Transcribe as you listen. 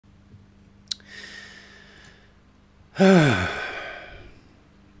So,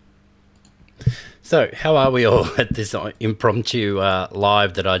 how are we all at this impromptu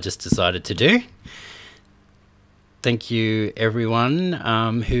live that I just decided to do? Thank you, everyone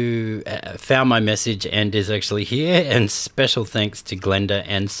who found my message and is actually here. And special thanks to Glenda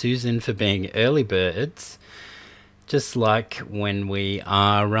and Susan for being early birds, just like when we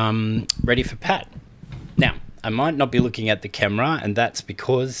are ready for Pat. Now, I might not be looking at the camera, and that's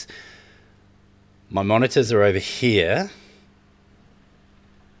because my monitors are over here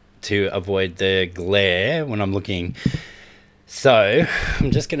to avoid the glare when I'm looking. So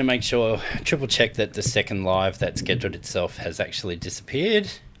I'm just going to make sure, triple check that the second live that scheduled itself has actually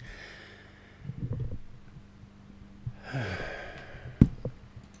disappeared.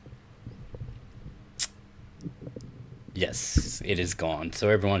 Yes, it is gone. So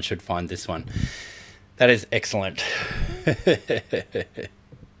everyone should find this one. That is excellent.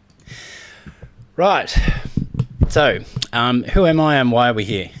 Right. So, who am I and why are we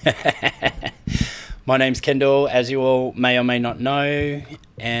here? My name's Kendall, as you all may or may not know,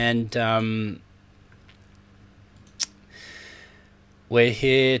 and we're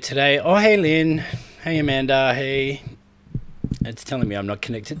here today. Oh, hey, Lynn. Hey, Amanda. Hey. It's telling me I'm not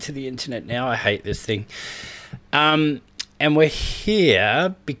connected to the internet now. I hate this thing. And we're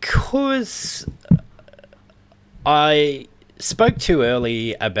here because I spoke too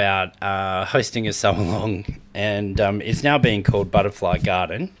early about hosting a so-along, and it's now being called Butterfly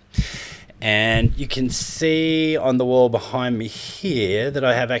Garden. And you can see on the wall behind me here that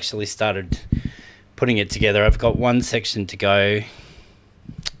I have actually started putting it together. I've got one section to go,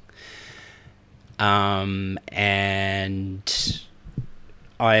 and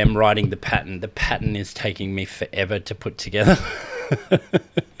I am writing the pattern. The pattern is taking me forever to put together,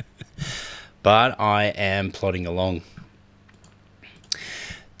 but I am plodding along.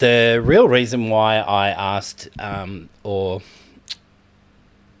 The real reason why I asked or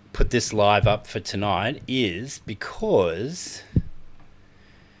put this live up for tonight is because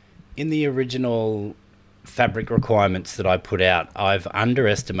in the original fabric requirements that I put out, I've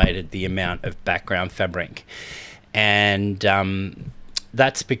underestimated the amount of background fabric. And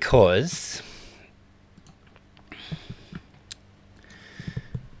that's because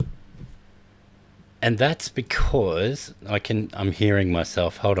I'm hearing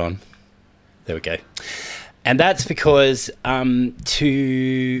myself. Hold on. There we go. And that's because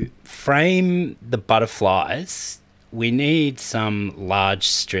to frame the butterflies, we need some large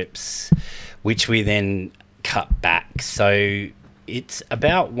strips, which we then cut back. So it's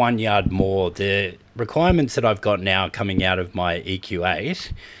about 1 yard more. The requirements that I've got now coming out of my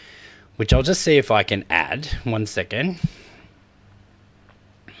EQ8, which I'll just see if I can add. 1 second.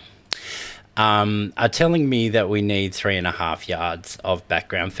 Are telling me that we need 3.5 yards of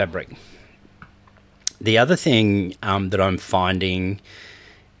background fabric. The other thing that I'm finding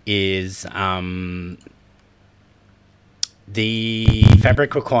is the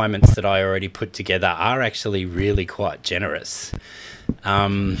fabric requirements that I already put together are actually really quite generous.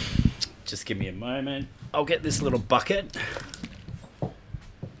 Just give me a moment. I'll get this little bucket.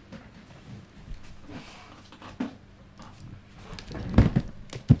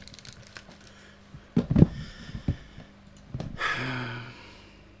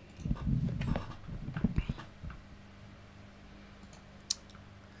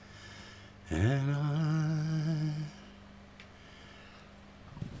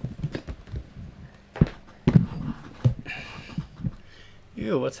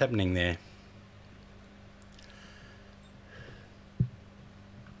 Ew, what's happening there?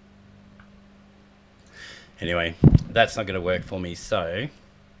 Anyway, that's not going to work for me, so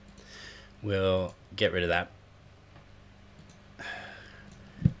we'll get rid of that.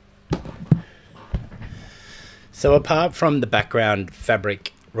 So apart from the background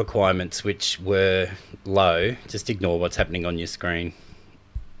fabric requirements, which were low, just ignore what's happening on your screen.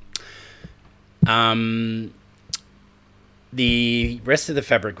 The rest of the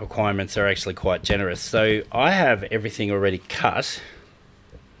fabric requirements are actually quite generous. So I have everything already cut,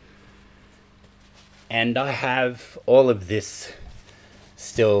 and I have all of this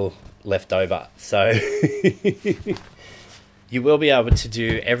still left over. So you will be able to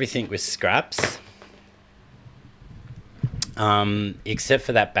do everything with scraps, except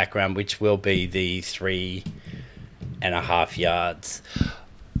for that background, which will be the 3.5 yards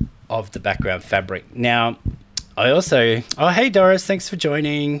of the background fabric. Now, I also, oh, hey Doris, thanks for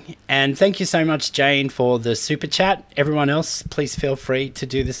joining. And thank you so much, Jane, for the super chat. Everyone else, please feel free to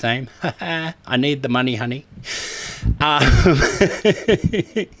do the same. I need the money, honey.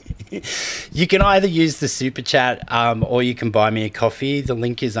 You can either use the super chat or you can buy me a coffee. The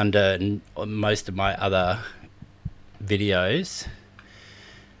link is under most of my other videos.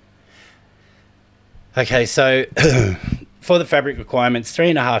 Okay, so for the fabric requirements,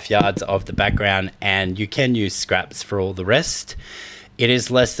 3.5 yards of the background, and you can use scraps for all the rest. It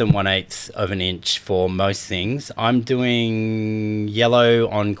is less than 1/8 of an inch for most things. I'm doing yellow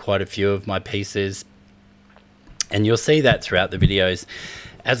on quite a few of my pieces, and you'll see that throughout the videos.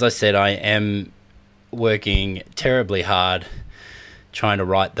 As I said, I am working terribly hard trying to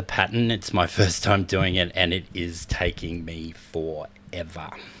write the pattern. It's my first time doing it, and it is taking me forever.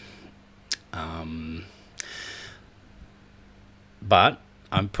 But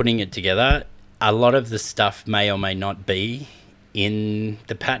I'm putting it together. A lot of the stuff may or may not be in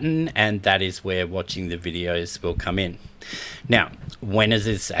the pattern, and that is where watching the videos will come in. Now, when is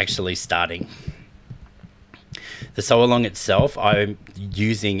this actually starting? The sew along itself I'm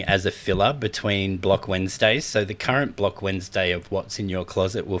using as a filler between block Wednesdays. So the current block Wednesday of What's in Your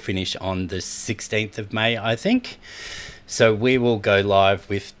Closet will finish on the 16th of May, I think. So we will go live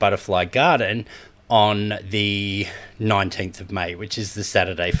with Butterfly Garden on the 19th of May, which is the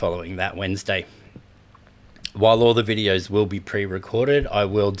Saturday following that Wednesday. While all the videos will be pre-recorded, I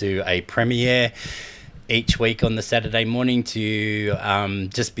will do a premiere each week on the Saturday morning to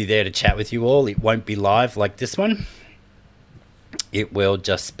just be there to chat with you all. It won't be live like this one. It will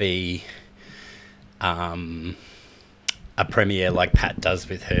just be a premiere like Pat does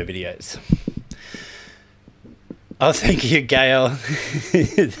with her videos. Oh, thank you, Gail.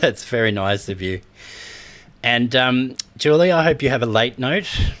 That's very nice of you. And Julie, I hope you have a late note.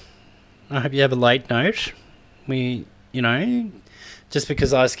 We, you know, just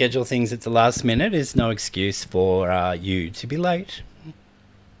because I schedule things at the last minute is no excuse for you to be late.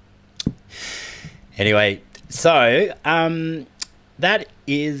 Anyway, so that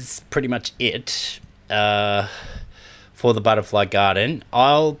is pretty much it for the Butterfly Garden.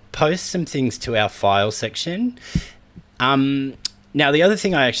 I'll post some things to our file section. Now, the other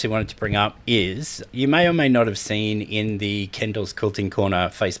thing I actually wanted to bring up is you may or may not have seen in the Kendall's Quilting Corner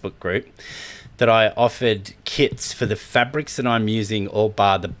Facebook group that I offered kits for the fabrics that I'm using, all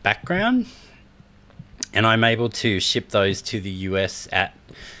bar the background, and I'm able to ship those to the US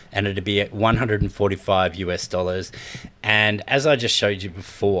and it'd be at $145 US. And as I just showed you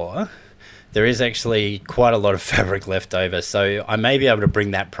before, there is actually quite a lot of fabric left over, so I may be able to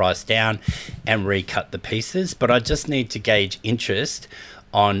bring that price down and recut the pieces, but I just need to gauge interest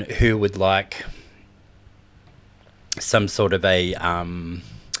on who would like some sort of a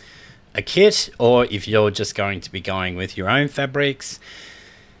kit, or if you're just going to be going with your own fabrics.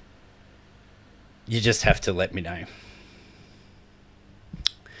 You just have to let me know.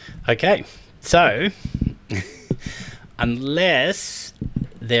 Okay, so unless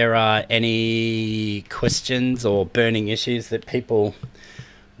there are any questions or burning issues that people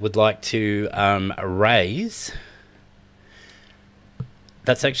would like to raise,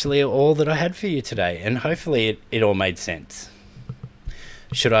 that's actually all that I had for you today, and hopefully it all made sense.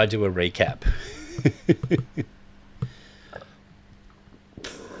 Should I do a recap? I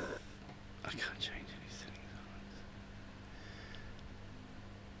can't change any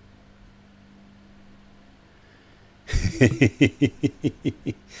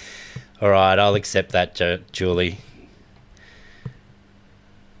settings. All right, I'll accept that, Julie.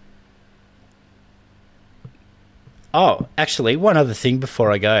 Oh, actually, one other thing before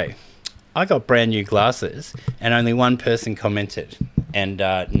I go. I got brand new glasses, and only one person commented and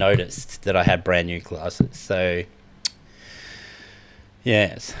noticed that I had brand new glasses. So,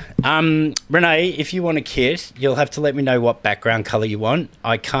 yes. Renee, if you want a kit, you'll have to let me know what background color you want.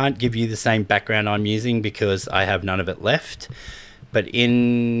 I can't give you the same background I'm using because I have none of it left. But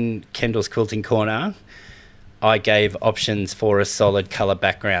in Kendall's Quilting Corner, I gave options for a solid color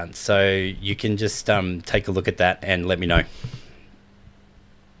background. So you can just take a look at that and let me know.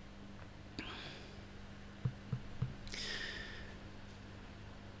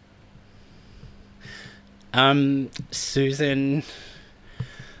 Susan,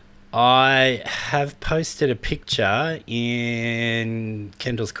 I have posted a picture in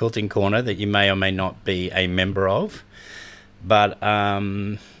Kendall's Quilting Corner that you may or may not be a member of, but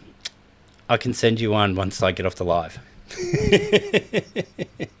I can send you one once I get off the live.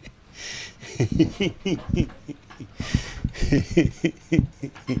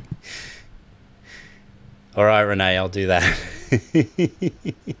 All right, Renee, I'll do that.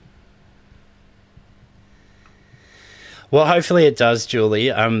 Well, hopefully it does,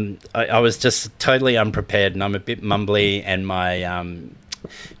 Julie. I was just totally unprepared, and I'm a bit mumbly, and my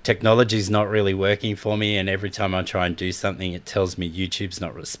technology's not really working for me, and every time I try and do something, it tells me YouTube's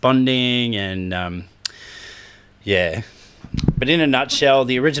not responding, and yeah. But in a nutshell,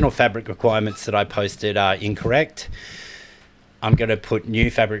 the original fabric requirements that I posted are incorrect. I'm going to put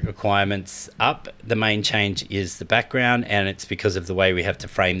new fabric requirements up. The main change is the background, and it's because of the way we have to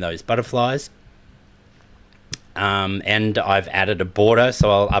frame those butterflies. And I've added a border,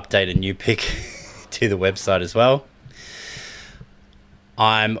 so I'll update a new pic to the website as well.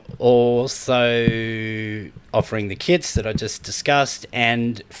 I'm also offering the kits that I just discussed,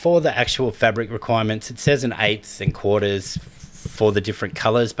 and for the actual fabric requirements, it says an 1/8 and quarters for the different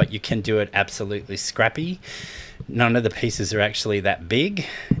colors, but you can do it absolutely scrappy. None of the pieces are actually that big.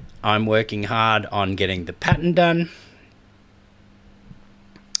 I'm working hard on getting the pattern done,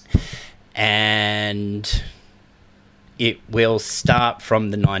 and it will start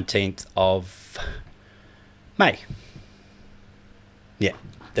from the 19th of May. Yeah,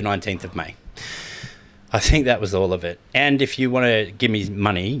 the 19th of May. I think that was all of it. And if you want to give me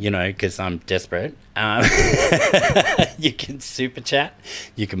money, you know, because I'm desperate, you can super chat,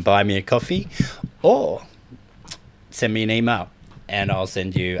 you can buy me a coffee, or send me an email and I'll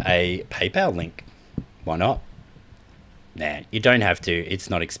send you a PayPal link. Why not? Nah, you don't have to. It's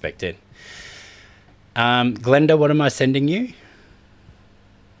not expected. Glenda, what am I sending you?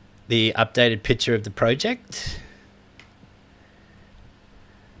 The updated picture of the project.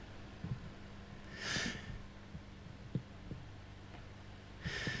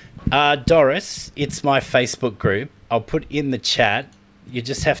 Doris, it's my Facebook group. I'll put in the chat. You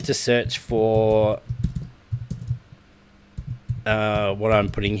just have to search for what I'm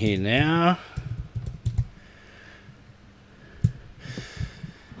putting here now.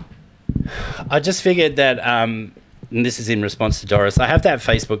 I just figured that, and this is in response to Doris, I have that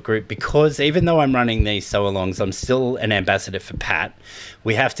Facebook group because even though I'm running these sew-alongs, I'm still an ambassador for Pat.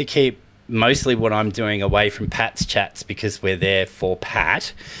 We have to keep mostly what I'm doing away from Pat's chats because we're there for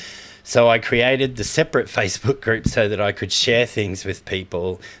Pat. So I created the separate Facebook group so that I could share things with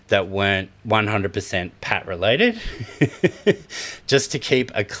people that weren't 100% Pat related, just to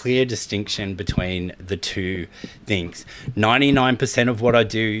keep a clear distinction between the two things. 99% of what I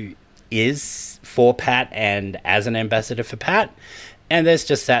do is for Pat and as an ambassador for Pat, and there's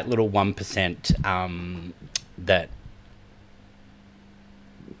just that little 1% that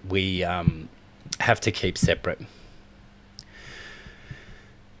we have to keep separate.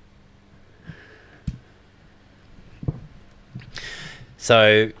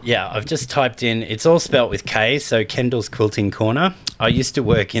 So yeah, I've just typed in, it's all spelt with K, so Kendall's Quilting Corner. I used to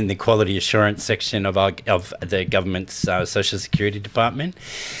work in the quality assurance section of the government's Social Security Department,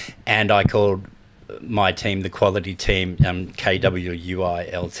 and I called my team the quality team, KWUILTY,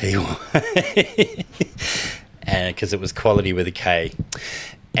 and because it was quality with a K.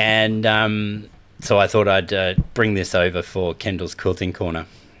 And so I thought I'd bring this over for Kendall's Quilting Corner.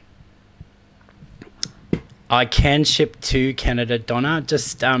 I can ship to Canada, Donna.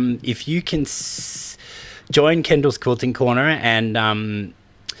 Just if you can join Kendall's Quilting Corner, and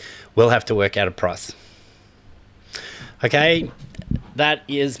we'll have to work out a price. Okay, that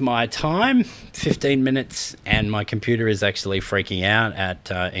is my time, 15 minutes, and my computer is actually freaking out at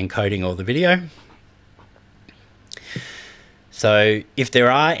encoding all the video. So if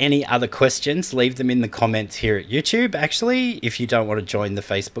there are any other questions, leave them in the comments here at YouTube, actually, if you don't want to join the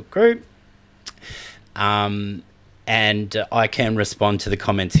Facebook group. And I can respond to the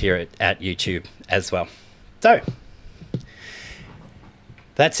comments here at YouTube as well. So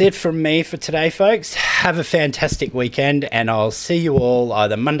that's it from me for today, folks. Have a fantastic weekend, and I'll see you all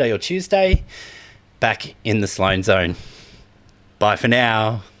either Monday or Tuesday back in the Sloan Zone. Bye for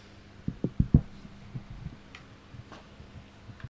now.